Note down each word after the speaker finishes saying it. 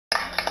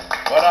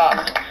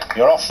up.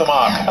 You're off the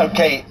mark.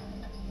 Okay,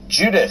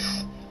 Judith,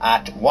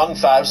 at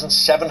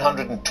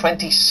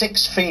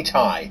 1,726 feet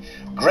high,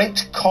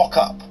 Great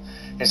Cockup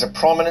is a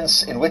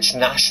prominence in which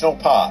national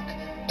park?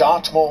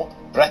 Dartmoor,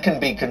 Brecon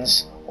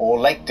Beacons, or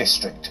Lake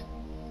District?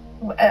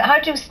 How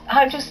do you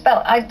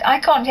spell? I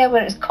can't hear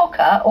whether it's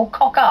cocker or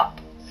cock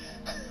up.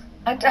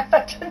 I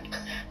don't.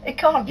 It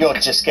can't. You're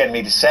just getting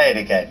me to say it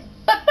again.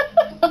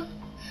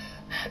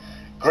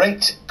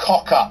 Great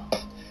Cockup.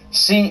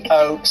 C-O-C-K-U-P.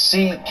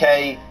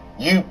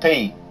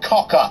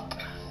 Cockup.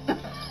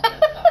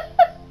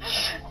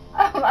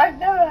 I've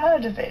never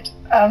heard of it.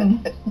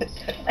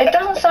 It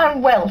doesn't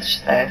sound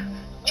Welsh, though. Do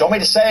you want me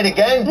to say it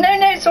again? No,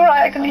 it's all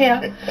right. I can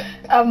hear.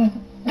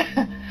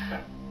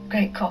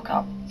 Great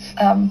Cockup.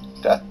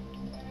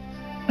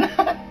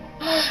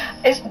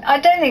 I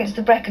don't think it's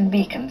the Brecon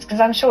Beacons, because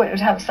I'm sure it would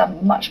have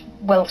some much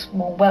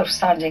more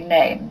Welsh-sounding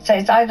name. So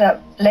it's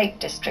either Lake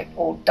District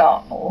or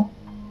Dartmoor.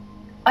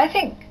 I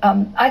think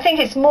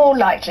it's more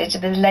likely to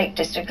be the Lake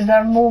District because there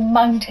are more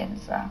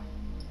mountains there.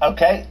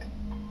 Okay.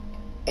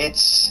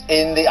 It's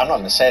in the... I'm not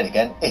going to say it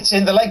again. It's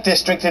in the Lake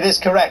District. It is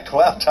correct.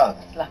 Well done.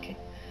 Lucky.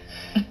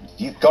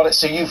 You've got it.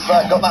 So you've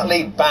got that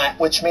lead back,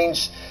 which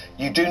means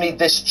you do need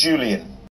this Julian.